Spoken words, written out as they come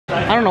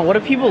I don't know, what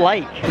do people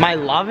like? My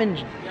love and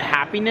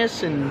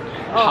happiness and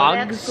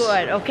hugs? That's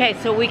good. Okay,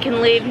 so we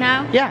can leave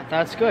now? Yeah,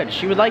 that's good.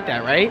 She would like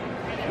that, right?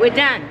 We're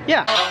done.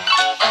 Yeah.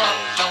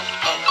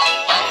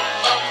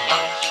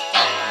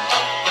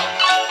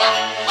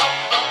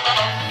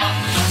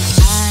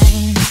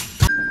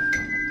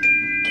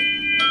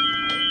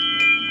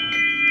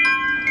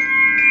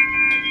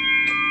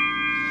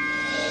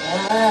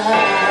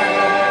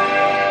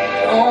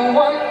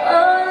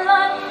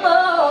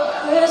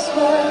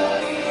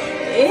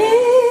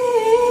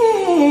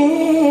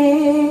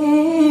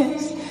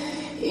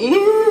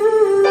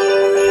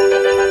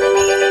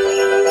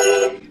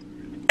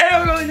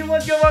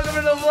 Welcome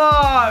to the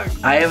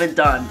vlog! I haven't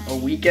done a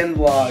weekend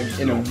vlog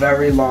in a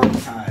very long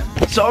time.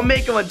 So I'm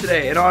making one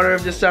today in honor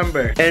of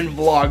December and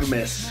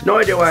Vlogmas. No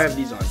idea why I have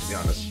these on, to be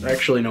honest.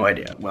 Actually, no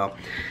idea. Well,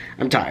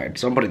 I'm tired,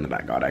 so I'm putting them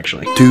back on,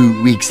 actually.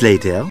 2 weeks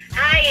later.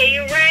 Hi, are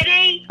you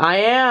ready? I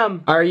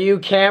am. Are you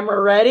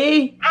camera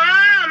ready?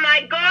 Oh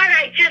my god,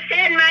 I just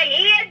had my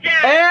hair done.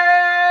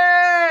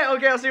 Hey!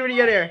 Okay, I'll see you when you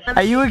get here.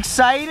 Are you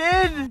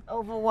excited?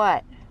 Over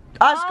what?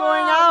 Us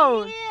going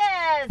out.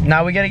 Yes.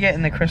 Now we gotta get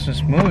in the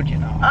Christmas mood, you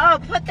know. Oh,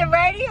 put the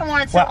radio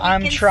on so Well, we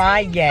I'm can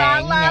trying. sing. La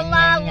la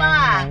la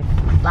la.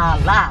 La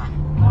la.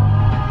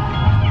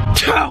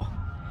 God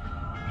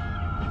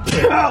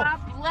God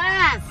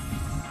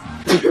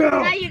bless.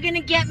 Now you're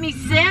gonna get me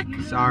sick?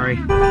 Sorry.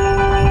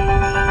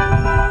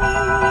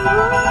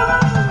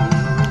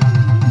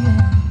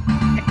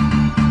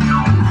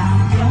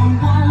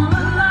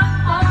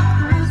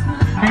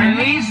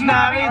 Feliz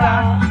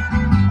Navidad.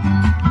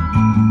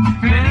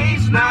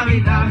 Feliz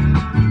Navidad.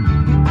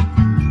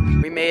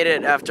 We made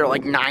it after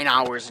like 9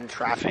 hours in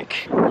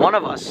traffic. One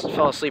of us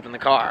fell asleep in the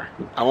car.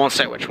 I won't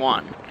say which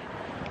one,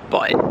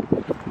 but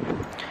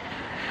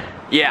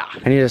yeah.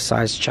 I need a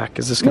size check.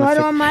 Is this gonna fit?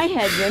 Not on my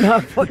head, you're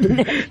not putting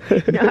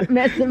it. Not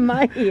messing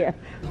my ear.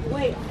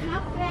 Wait,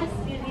 how fast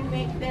did you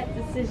make that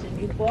decision?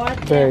 You bought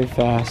that? Very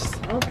fast.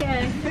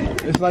 Okay.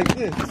 It's like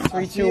this.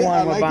 3, 2,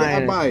 1, we're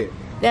buying I buy it. it.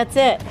 That's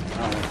it.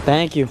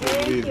 Thank you.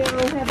 Thank you.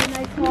 Have a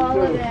nice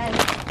holiday.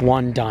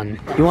 One done.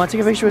 You want to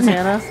take a picture with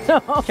Santa? No.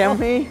 Can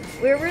we?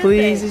 Where is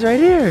Please, it? he's right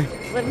here.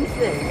 Let me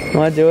see. You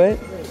want to do it?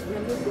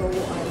 Let me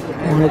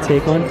go. Want to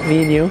take one?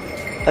 Me and you?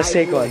 Let's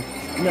take one.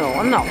 No,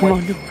 I'm not. Come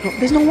on, no,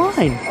 there's no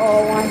line.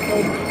 Oh, I'm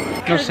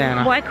good. No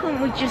Santa. Why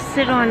couldn't we just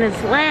sit on his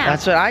lap?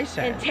 That's what I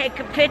said. And take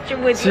a picture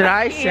with That's what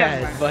I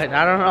camera? said, but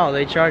I don't know.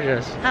 They charge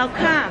us. How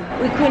come?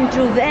 We couldn't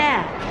do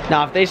that.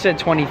 Now, if they said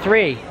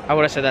 23, I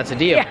would have said that's a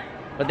deal. Yeah.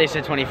 But they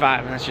said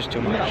 25, and that's just too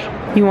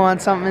much. You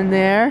want something in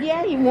there?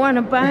 Yeah, you want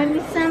to buy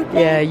me something?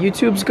 Yeah,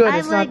 YouTube's good. I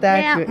It's like not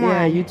that that good. one.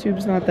 Yeah,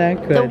 YouTube's not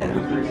that good.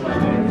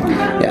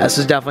 Yeah, this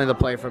is definitely the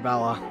play for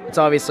Bella. It's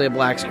obviously a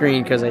black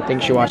screen because I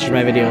think she watches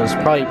my videos.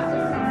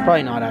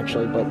 Probably not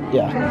actually, but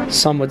yeah.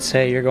 Some would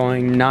say you're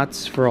going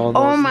nuts for all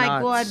those Oh my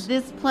nuts. God,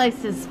 this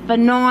place is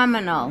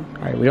phenomenal.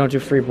 All right, we don't do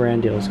free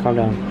brand deals. Calm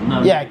down.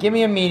 No. Yeah, give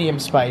me a medium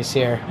spice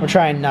here. We're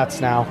trying nuts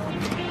now.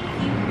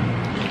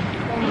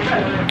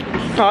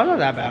 Oh, it's not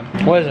that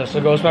bad. What is this,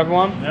 the ghost pepper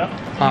one? Yeah.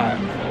 Alright.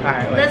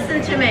 Alright, wait.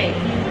 Listen to me.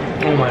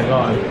 Oh my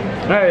god.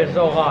 That is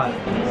so hot.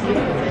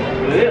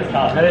 It is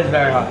hot. That is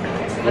very hot.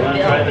 You want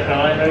to try the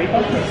culinary?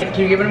 Can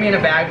you give it to me in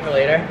a bag for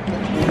later?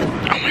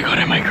 Oh my god,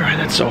 I might cry.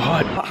 That's so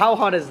hot. How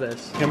hot is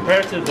this?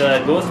 Compared to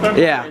the ghost pepper,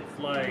 Yeah. it's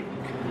like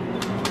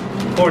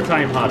 4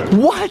 times hotter.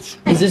 What?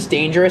 Is this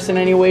dangerous in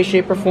any way,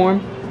 shape, or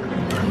form?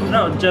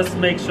 No, just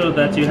make sure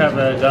that you have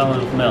a gallon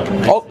of milk.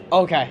 Oh,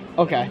 okay,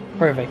 okay,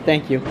 perfect,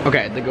 thank you.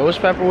 Okay, the ghost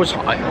pepper was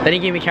hot. Then he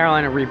gave me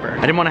Carolina Reaper.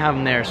 I didn't want to have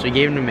him there, so he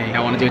gave him to me.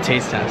 I want to do a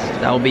taste test.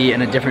 That will be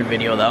in a different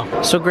video, though.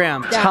 So,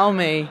 Graham, tell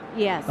me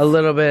Yes. a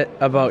little bit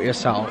about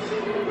yourself.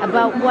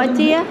 About what,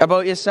 dear?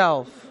 About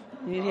yourself.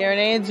 You need hearing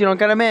aids? You don't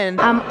get them in.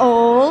 I'm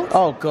old.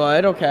 Oh,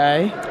 good,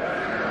 okay.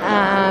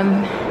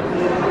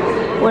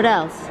 What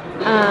else?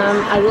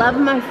 I love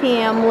my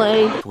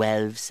family.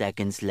 12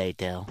 seconds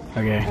later.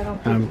 Okay,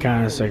 I'm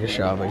kind of sick of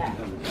shopping.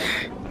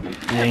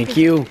 Thank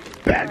you.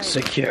 Bag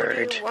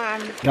secured.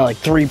 Got like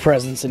 3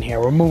 presents in here.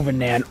 We're moving,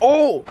 Nan.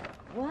 Oh!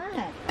 What?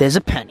 There's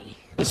a penny.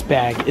 This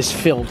bag is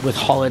filled with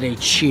holiday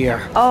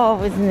cheer.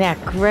 Oh, isn't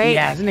that great?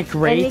 Yeah, isn't it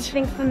great?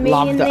 Anything for me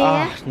Love in the,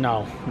 there?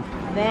 no.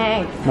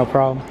 Thanks. No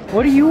problem.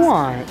 What do you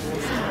want?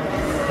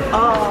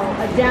 Oh,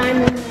 a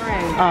diamond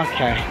ring.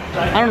 Okay.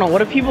 I don't know. What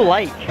do people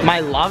like? My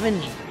love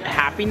and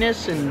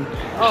happiness and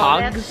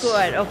hugs? That's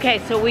good. Okay,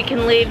 so we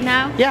can leave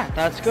now? Yeah,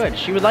 that's good.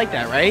 She would like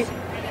that, right?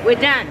 We're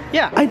done.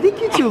 Yeah. I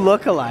think you two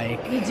look alike.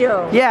 You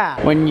do?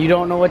 Yeah. When you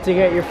don't know what to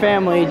get your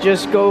family,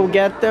 just go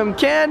get them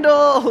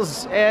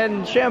candles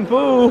and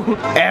shampoo.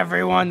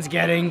 Everyone's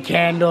getting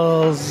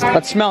candles.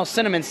 Let's smell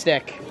cinnamon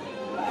stick.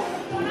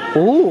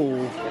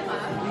 Ooh.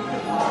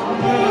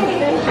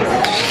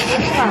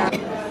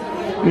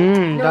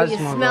 Mmm, No, does you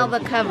smell smell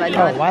good. the cover. Oh,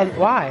 not-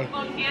 why?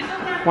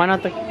 Why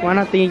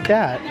not they eat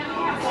that?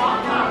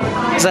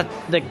 Is that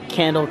the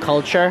candle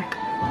culture?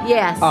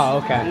 Yes. Oh,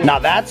 okay. Now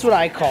that's what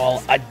I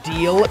call a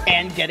deal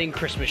and getting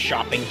Christmas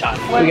shopping done.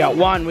 We got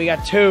 1, we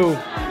got 2,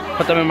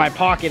 put them in my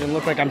pocket and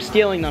look like I'm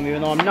stealing them,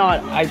 even though I'm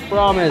not. I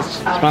promise.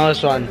 Smell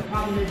this one.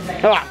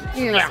 Ah,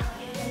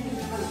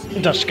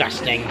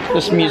 disgusting.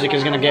 This music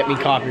is gonna get me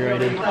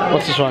copyrighted.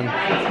 What's this one?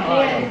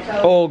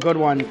 Oh, good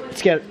one.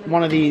 Let's get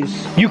one of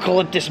these.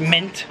 Eucalyptus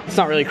mint. It's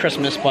not really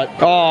Christmas, but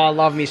oh, I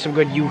love me some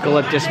good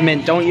eucalyptus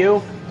mint, don't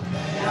you?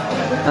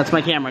 That's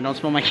my camera. Don't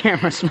smell my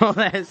camera. Smell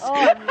this. Oh,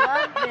 I love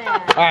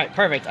that. All right,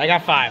 perfect. I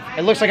got 5.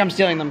 It looks like I'm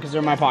stealing them because they're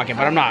in my pocket,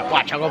 but I'm not.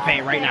 Watch, I'll go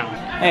pay right now.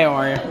 Hey, how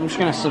are you? I'm just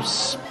gonna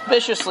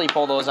suspiciously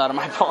pull those out of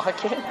my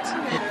pocket.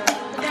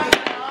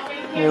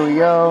 Here we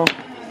go.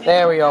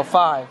 There we go.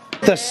 5.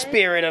 The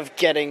spirit of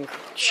getting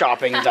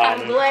shopping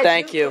done.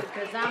 Thank you.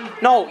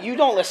 No, you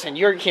don't listen.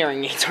 You're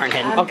hearing me turn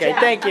in. Okay,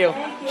 thank you.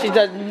 She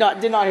did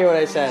not hear what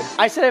I said.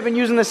 I said I've been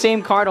using the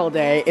same card all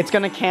day. It's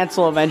gonna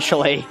cancel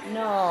eventually.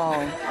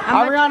 No.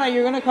 Ariana,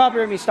 you're gonna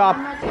copyright me. Stop.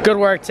 Good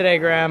work today,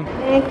 Graham.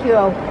 Thank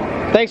you.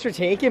 Thanks for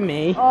taking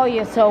me. Oh,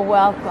 you're so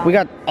welcome. We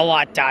got a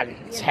lot done.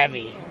 It's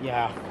heavy.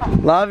 Yeah.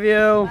 Love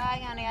you.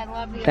 Bye, honey. I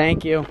love you.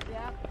 Thank you.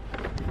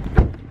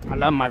 I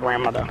love my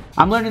grandmother.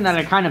 I'm learning that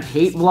I kind of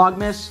hate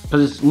Vlogmas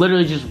because it's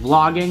literally just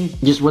vlogging,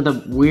 just with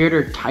a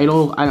weirder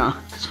title. I don't know.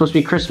 It's supposed to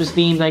be Christmas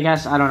themed, I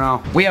guess. I don't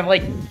know. We have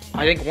like,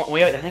 I think we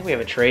have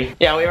a tree.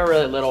 Yeah, we have a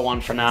really little one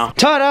for now.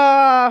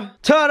 Ta-da!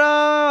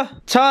 Ta-da!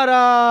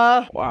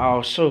 Ta-da!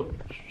 Wow, so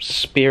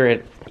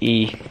spirit-y.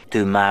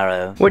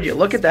 Tomorrow. Would you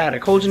look at that? A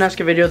cold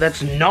Giannasca video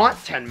that's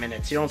not 10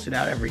 minutes. You don't see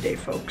that every day,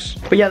 folks.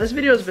 But yeah, this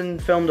video has been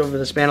filmed over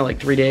the span of like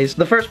 3 days.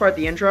 The first part,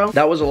 the intro,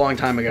 that was a long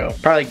time ago.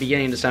 Probably like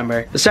beginning of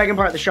December. The second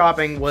part, the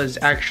shopping, was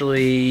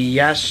actually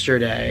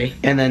yesterday.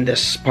 And then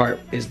this part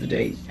is the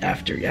day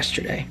after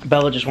yesterday.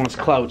 Bella just wants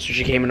clout, so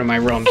she came into my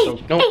room. So,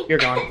 nope, you're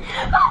gone.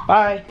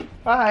 Bye.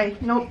 Bye.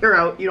 Nope, you're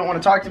out. You don't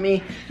want to talk to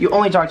me. You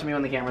only talk to me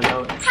when the camera's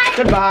out.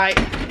 Goodbye.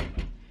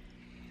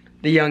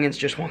 The youngins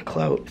just want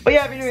clout. But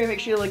yeah, if you're new here, make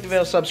sure you like the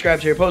video,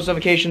 subscribe to your post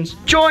notifications,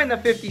 join the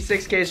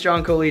 56K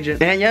Strong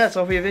Co-Legion, and yeah, that's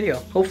all for your video.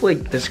 Hopefully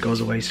this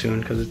goes away soon,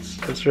 because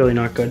it's really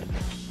not good.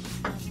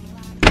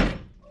 I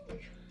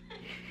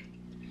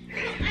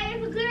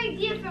have a good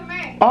idea for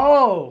merch.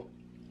 Oh!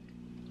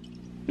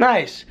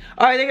 Nice.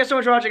 Alright, thank you guys so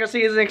much for watching. I'll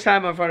see you next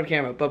time on front of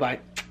camera. Bye-bye.